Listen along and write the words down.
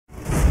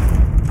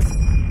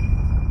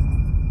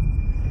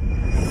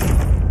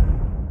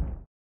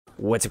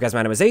What's up guys,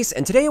 my name is Ace,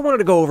 and today I wanted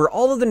to go over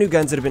all of the new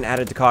guns that have been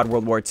added to CoD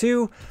World War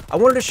II. I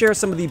wanted to share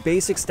some of the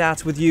basic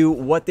stats with you,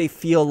 what they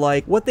feel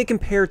like, what they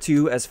compare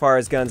to as far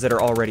as guns that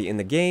are already in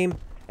the game,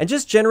 and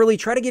just generally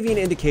try to give you an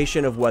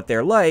indication of what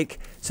they're like,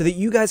 so that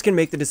you guys can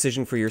make the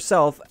decision for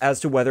yourself as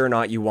to whether or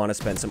not you want to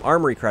spend some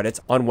armory credits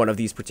on one of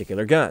these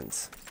particular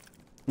guns.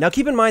 Now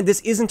keep in mind,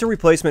 this isn't a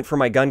replacement for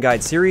my gun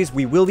guide series.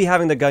 We will be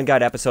having the gun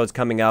guide episodes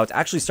coming out,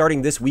 actually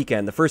starting this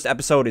weekend. The first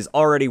episode is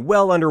already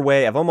well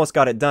underway. I've almost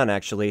got it done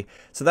actually.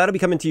 So that'll be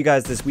coming to you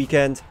guys this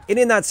weekend. And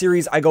in that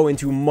series, I go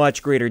into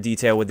much greater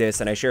detail with this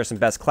and I share some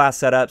best class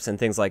setups and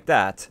things like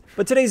that.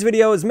 But today's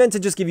video is meant to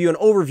just give you an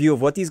overview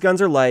of what these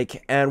guns are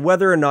like and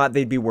whether or not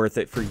they'd be worth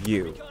it for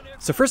you.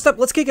 So first up,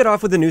 let's kick it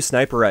off with the new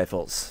sniper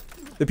rifles.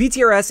 The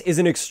PTRS is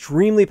an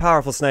extremely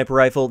powerful sniper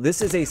rifle.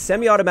 This is a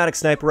semi-automatic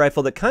sniper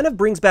rifle that kind of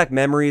brings back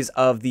memories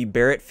of the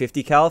Barrett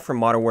 50 cal from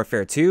Modern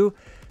Warfare 2.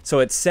 So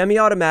it's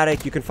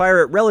semi-automatic, you can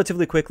fire it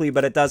relatively quickly,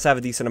 but it does have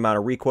a decent amount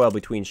of recoil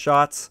between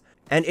shots.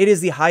 And it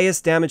is the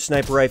highest damage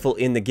sniper rifle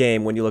in the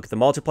game when you look at the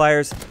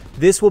multipliers.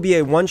 This will be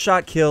a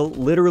one-shot kill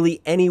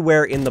literally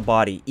anywhere in the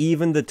body,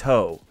 even the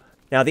toe.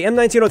 Now the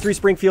M1903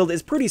 Springfield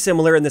is pretty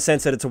similar in the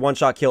sense that it's a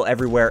one-shot kill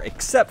everywhere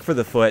except for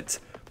the foot.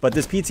 But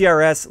this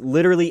PTRS,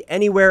 literally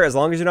anywhere, as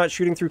long as you're not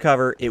shooting through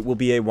cover, it will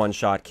be a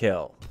one-shot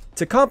kill.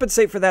 To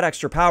compensate for that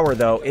extra power,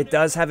 though, it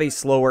does have a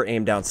slower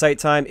aim-down sight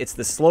time. It's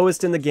the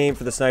slowest in the game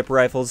for the sniper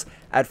rifles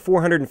at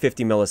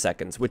 450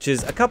 milliseconds, which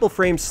is a couple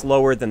frames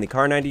slower than the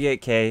Kar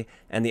 98K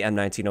and the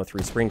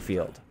M1903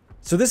 Springfield.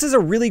 So this is a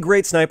really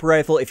great sniper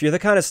rifle if you're the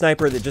kind of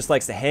sniper that just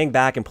likes to hang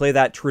back and play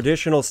that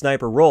traditional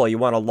sniper role. You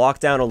want to lock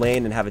down a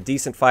lane and have a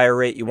decent fire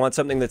rate. You want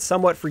something that's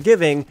somewhat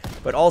forgiving,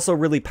 but also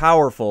really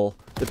powerful.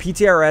 The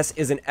PTRS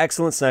is an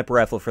excellent sniper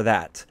rifle for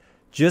that.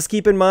 Just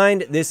keep in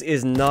mind, this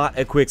is not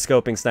a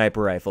quick-scoping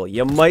sniper rifle.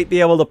 You might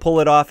be able to pull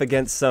it off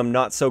against some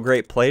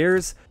not-so-great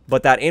players,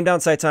 but that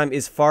aim-down sight time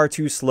is far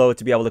too slow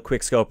to be able to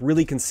quick-scope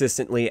really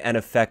consistently and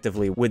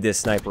effectively with this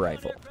sniper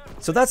rifle.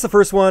 So that's the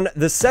first one.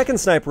 The second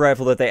sniper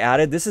rifle that they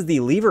added, this is the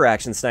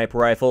lever-action sniper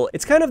rifle.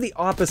 It's kind of the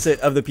opposite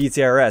of the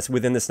PTRS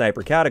within the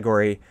sniper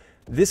category.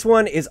 This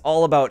one is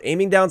all about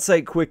aiming down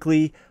sight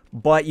quickly,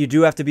 but you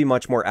do have to be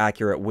much more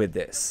accurate with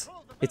this.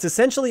 It's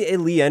essentially a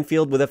Lee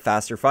Enfield with a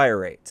faster fire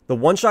rate. The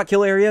one-shot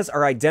kill areas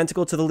are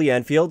identical to the Lee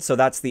Enfield, so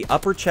that's the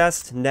upper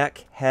chest,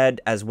 neck, head,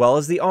 as well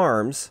as the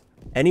arms.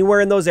 Anywhere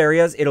in those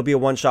areas, it'll be a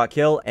one-shot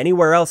kill.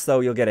 Anywhere else,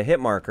 though, you'll get a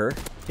hit marker.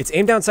 Its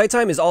aim-down sight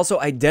time is also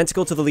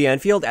identical to the Lee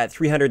Enfield at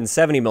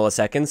 370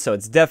 milliseconds, so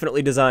it's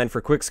definitely designed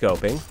for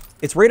quick-scoping.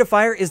 Its rate of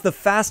fire is the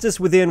fastest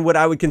within what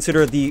I would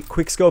consider the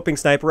quick-scoping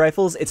sniper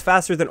rifles. It's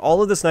faster than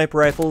all of the sniper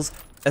rifles.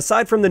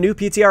 Aside from the new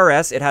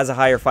PTRS, it has a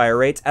higher fire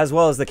rate, as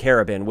well as the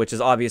Carabin, which is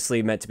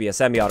obviously meant to be a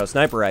semi-auto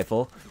sniper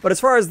rifle. But as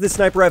far as the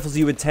sniper rifles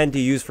you would tend to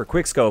use for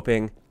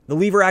quick-scoping, the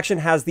lever action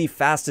has the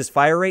fastest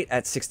fire rate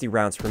at 60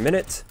 rounds per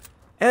minute.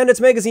 And its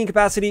magazine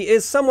capacity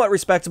is somewhat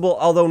respectable,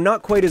 although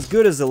not quite as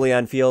good as the Lee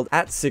Enfield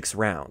at 6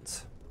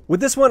 rounds. With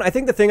this one, I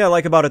think the thing I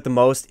like about it the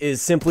most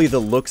is simply the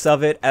looks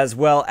of it, as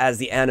well as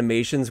the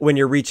animations when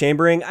you're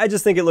rechambering. I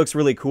just think it looks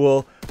really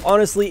cool.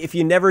 Honestly, if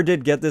you never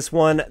did get this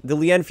one, the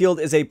Lee Enfield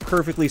is a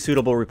perfectly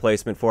suitable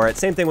replacement for it.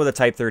 Same thing with a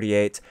Type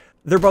 38.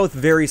 They're both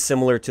very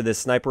similar to this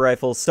sniper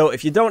rifle, so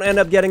if you don't end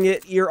up getting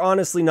it, you're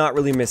honestly not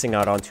really missing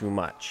out on too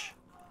much.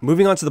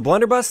 Moving on to the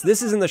Blunderbuss,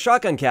 this is in the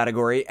shotgun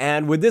category,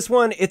 and with this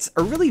one, it's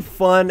a really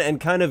fun and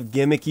kind of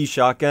gimmicky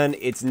shotgun.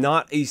 It's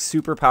not a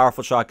super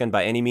powerful shotgun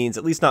by any means,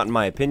 at least not in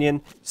my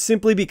opinion,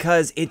 simply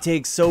because it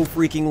takes so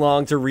freaking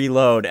long to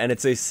reload, and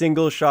it's a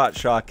single shot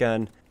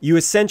shotgun. You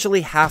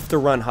essentially have to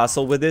run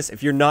hustle with this.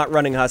 If you're not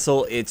running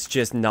hustle, it's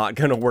just not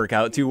going to work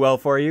out too well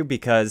for you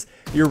because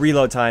your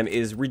reload time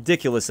is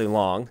ridiculously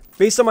long.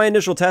 Based on my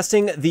initial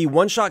testing, the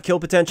one-shot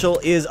kill potential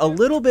is a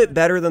little bit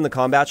better than the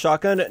combat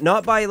shotgun.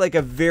 Not by like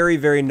a very,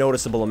 very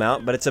noticeable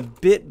amount, but it's a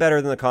bit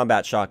better than the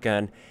combat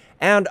shotgun.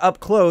 And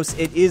up close,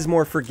 it is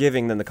more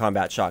forgiving than the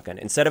combat shotgun.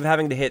 Instead of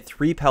having to hit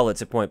 3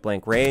 pellets at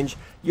point-blank range,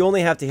 you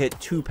only have to hit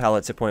 2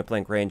 pellets at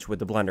point-blank range with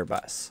the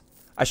Blunderbuss.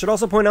 I should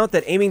also point out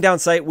that aiming down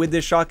sight with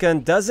this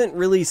shotgun doesn't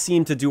really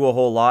seem to do a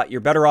whole lot.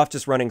 You're better off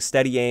just running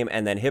steady aim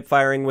and then hip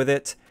firing with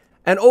it.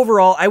 And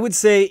overall, I would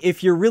say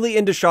if you're really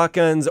into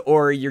shotguns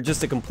or you're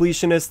just a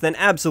completionist, then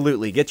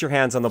absolutely get your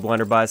hands on the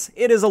Blunderbuss.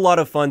 It is a lot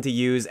of fun to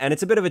use and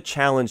it's a bit of a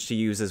challenge to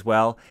use as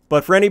well.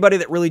 But for anybody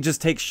that really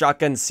just takes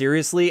shotguns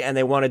seriously and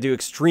they want to do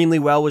extremely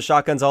well with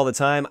shotguns all the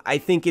time, I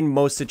think in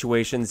most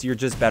situations you're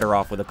just better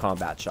off with a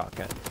combat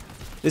shotgun.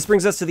 This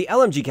brings us to the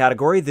LMG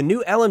category. The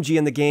new LMG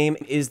in the game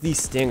is the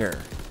Stinger.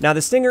 Now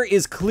the Stinger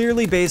is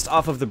clearly based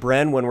off of the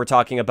Bren when we're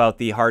talking about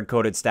the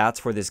hard-coded stats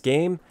for this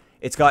game.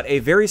 It's got a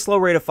very slow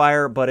rate of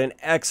fire, but an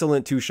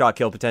excellent 2-shot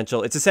kill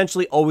potential. It's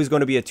essentially always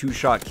going to be a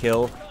 2-shot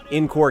kill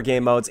in core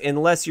game modes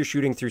unless you're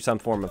shooting through some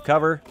form of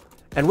cover.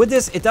 And with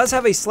this, it does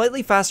have a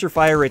slightly faster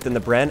fire rate than the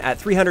Bren at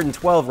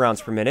 312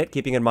 rounds per minute,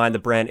 keeping in mind the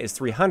Bren is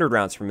 300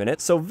 rounds per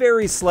minute, so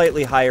very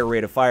slightly higher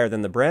rate of fire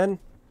than the Bren.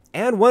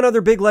 And one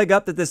other big leg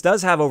up that this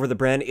does have over the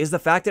Bren is the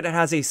fact that it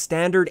has a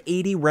standard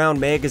 80-round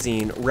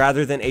magazine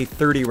rather than a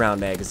 30-round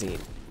magazine.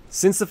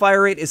 Since the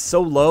fire rate is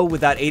so low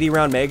with that 80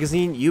 round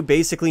magazine, you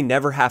basically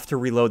never have to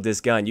reload this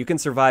gun. You can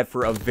survive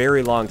for a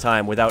very long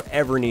time without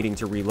ever needing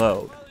to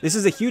reload. This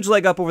is a huge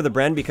leg up over the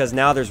Bren because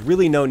now there's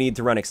really no need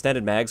to run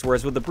extended mags,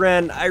 whereas with the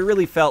Bren, I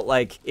really felt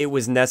like it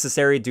was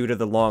necessary due to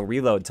the long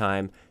reload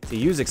time to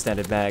use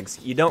extended mags.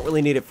 You don't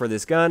really need it for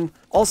this gun.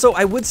 Also,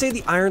 I would say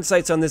the iron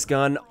sights on this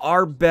gun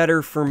are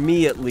better, for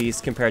me at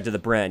least, compared to the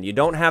Bren. You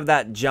don't have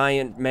that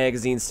giant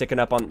magazine sticking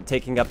up on,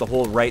 taking up the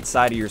whole right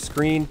side of your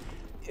screen.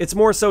 It's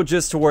more so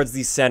just towards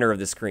the center of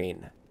the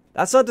screen.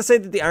 That's not to say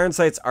that the iron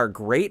sights are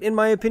great in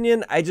my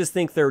opinion, I just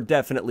think they're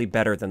definitely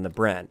better than the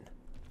Bren.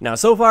 Now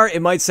so far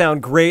it might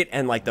sound great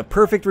and like the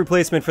perfect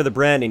replacement for the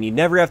Bren and you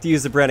never have to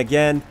use the Bren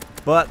again,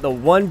 but the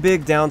one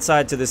big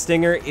downside to the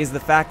Stinger is the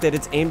fact that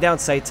its aim down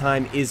sight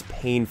time is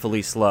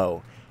painfully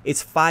slow.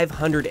 It's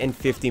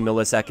 550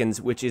 milliseconds,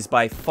 which is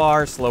by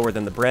far slower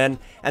than the Bren,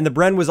 and the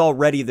Bren was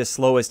already the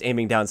slowest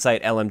aiming down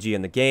sight LMG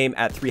in the game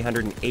at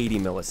 380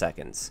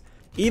 milliseconds.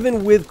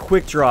 Even with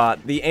quick draw,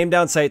 the aim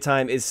down sight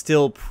time is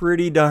still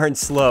pretty darn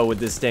slow with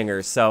this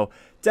Stinger, so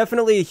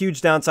definitely a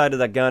huge downside to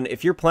that gun.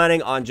 If you're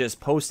planning on just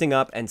posting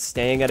up and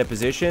staying at a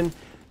position,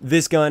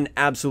 this gun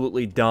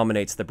absolutely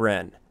dominates the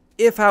Bren.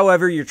 If,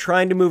 however, you're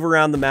trying to move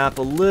around the map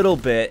a little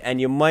bit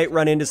and you might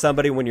run into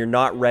somebody when you're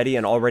not ready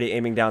and already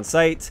aiming down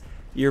sight,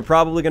 you're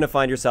probably going to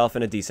find yourself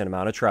in a decent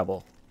amount of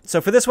trouble. So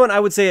for this one,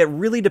 I would say it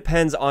really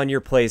depends on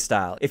your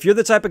playstyle. If you're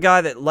the type of guy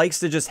that likes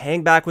to just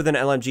hang back with an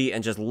LMG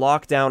and just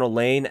lock down a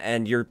lane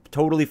and you're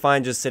totally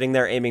fine just sitting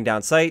there aiming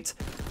down sight,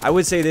 I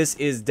would say this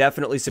is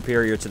definitely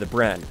superior to the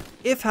Bren.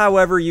 If,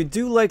 however, you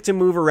do like to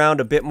move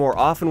around a bit more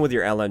often with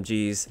your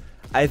LMGs,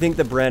 I think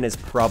the Bren is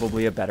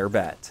probably a better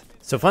bet.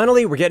 So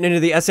finally, we're getting into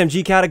the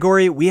SMG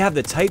category. We have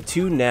the Type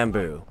 2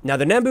 Nambu. Now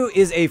the Nambu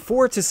is a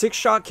 4 to 6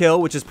 shot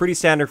kill, which is pretty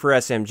standard for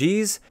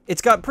SMGs.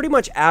 It's got pretty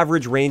much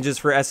average ranges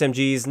for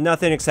SMGs,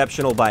 nothing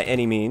exceptional by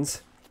any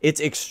means. It's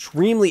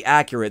extremely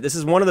accurate. This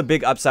is one of the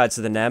big upsides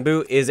to the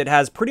Nambu, is it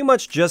has pretty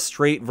much just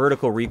straight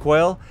vertical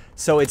recoil,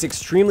 so it's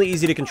extremely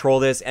easy to control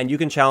this, and you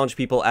can challenge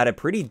people at a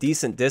pretty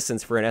decent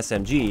distance for an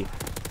SMG.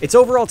 Its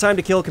overall time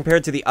to kill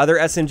compared to the other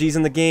SMGs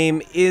in the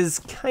game is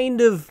kind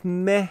of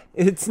meh.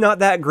 It's not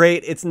that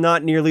great. It's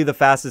not nearly the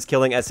fastest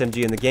killing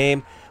SMG in the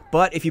game,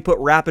 but if you put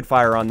rapid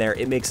fire on there,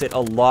 it makes it a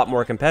lot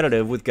more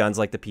competitive with guns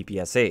like the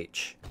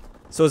PPSH.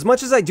 So as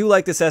much as I do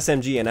like this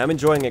SMG and I'm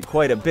enjoying it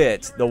quite a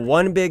bit, the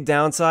one big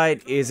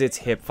downside is its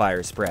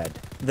hipfire spread.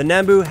 The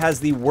Nambu has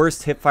the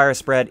worst hipfire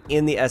spread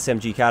in the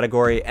SMG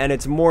category, and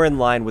it's more in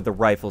line with the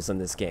rifles in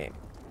this game.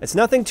 It's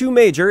nothing too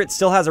major, it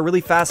still has a really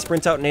fast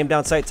sprint out and aim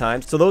down sight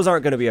times, so those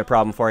aren't going to be a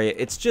problem for you,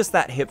 it's just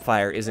that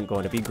hipfire isn't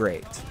going to be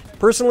great.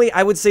 Personally,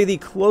 I would say the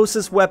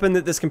closest weapon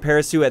that this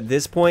compares to at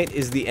this point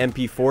is the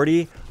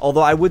MP40,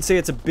 although I would say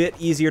it's a bit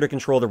easier to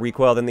control the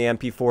recoil than the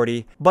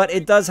MP40, but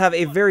it does have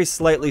a very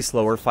slightly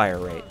slower fire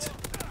rate.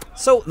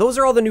 So those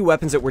are all the new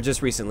weapons that were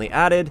just recently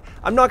added.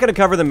 I'm not going to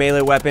cover the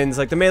melee weapons.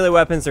 Like the melee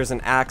weapons, there's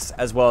an axe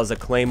as well as a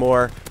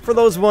claymore. For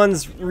those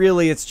ones,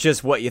 really, it's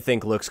just what you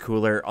think looks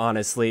cooler,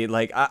 honestly.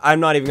 Like,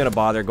 I'm not even going to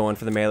bother going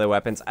for the melee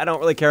weapons. I don't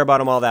really care about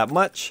them all that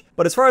much.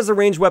 But as far as the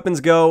ranged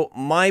weapons go,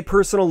 my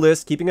personal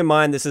list, keeping in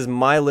mind this is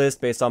my list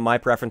based on my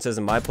preferences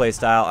and my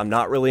playstyle. I'm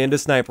not really into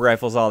sniper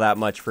rifles all that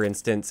much, for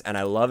instance, and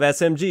I love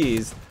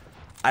SMGs.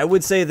 I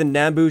would say the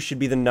Nambu should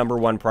be the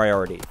 #1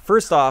 priority.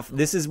 First off,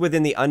 this is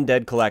within the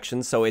Undead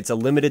collection, so it's a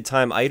limited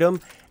time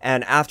item,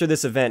 and after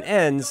this event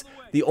ends,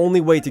 the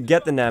only way to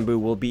get the Nambu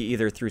will be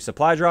either through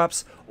supply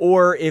drops,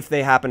 or if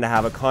they happen to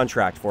have a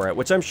contract for it,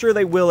 which I'm sure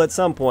they will at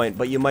some point,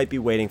 but you might be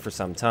waiting for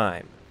some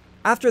time.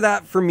 After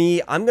that, for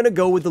me, I'm going to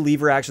go with the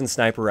lever action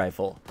sniper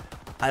rifle.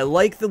 I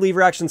like the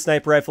lever action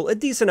sniper rifle a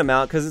decent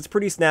amount because it's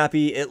pretty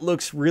snappy, it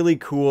looks really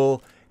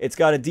cool, it's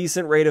got a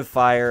decent rate of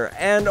fire,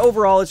 and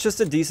overall it's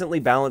just a decently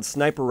balanced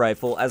sniper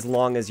rifle as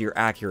long as you're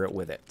accurate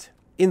with it.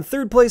 In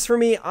third place for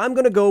me, I'm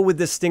going to go with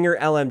the Stinger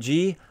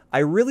LMG. I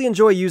really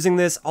enjoy using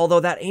this, although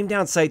that aim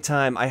down sight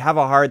time I have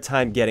a hard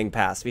time getting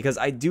past because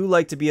I do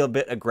like to be a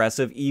bit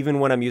aggressive even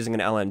when I'm using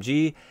an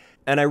LMG,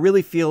 and I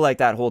really feel like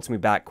that holds me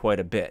back quite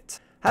a bit.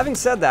 Having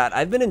said that,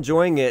 I've been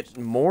enjoying it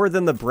more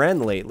than the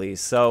Bren lately,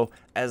 so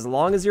as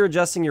long as you're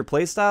adjusting your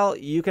playstyle,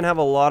 you can have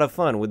a lot of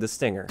fun with the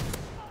Stinger.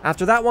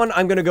 After that one,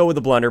 I'm going to go with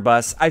the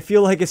Blunderbuss. I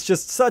feel like it's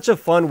just such a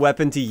fun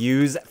weapon to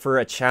use for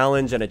a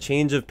challenge and a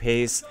change of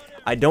pace.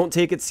 I don't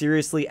take it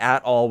seriously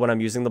at all when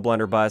I'm using the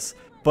Blunderbuss,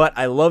 but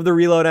I love the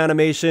reload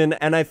animation,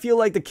 and I feel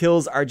like the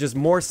kills are just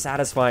more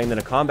satisfying than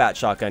a combat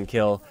shotgun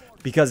kill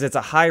because it's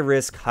a high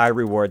risk, high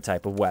reward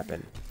type of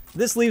weapon.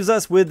 This leaves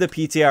us with the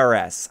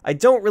PTRS. I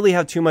don't really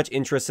have too much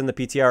interest in the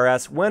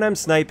PTRS when I'm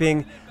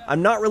sniping.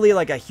 I'm not really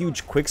like a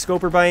huge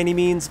quickscoper by any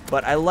means,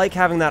 but I like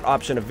having that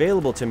option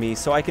available to me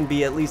so I can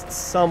be at least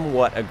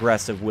somewhat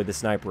aggressive with the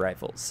sniper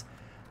rifles.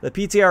 The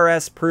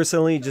PTRS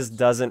personally just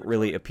doesn't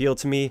really appeal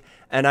to me,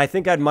 and I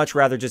think I'd much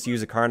rather just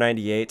use a Kar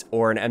 98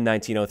 or an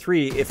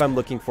M1903 if I'm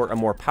looking for a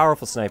more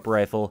powerful sniper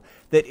rifle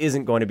that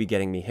isn't going to be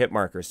getting me hit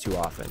markers too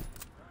often.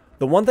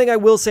 The one thing I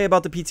will say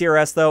about the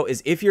PTRS though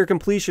is if you're a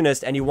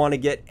completionist and you want to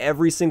get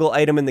every single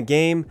item in the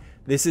game,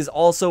 This is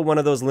also one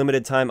of those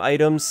limited time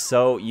items,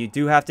 so you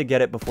do have to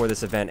get it before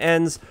this event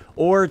ends,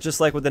 or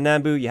just like with the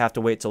Nambu, you have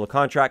to wait till a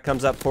contract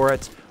comes up for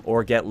it,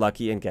 or get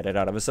lucky and get it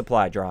out of a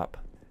supply drop.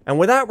 And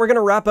with that, we're going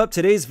to wrap up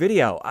today's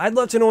video. I'd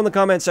love to know in the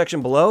comment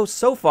section below,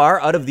 so far,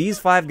 out of these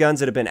 5 guns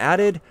that have been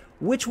added,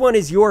 which one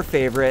is your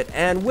favorite,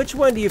 and which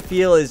one do you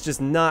feel is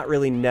just not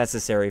really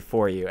necessary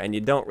for you, and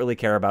you don't really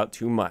care about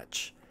too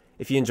much?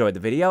 If you enjoyed the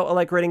video, a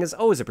like rating is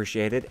always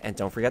appreciated, and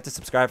don't forget to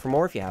subscribe for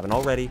more if you haven't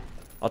already.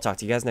 I'll talk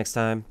to you guys next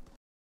time.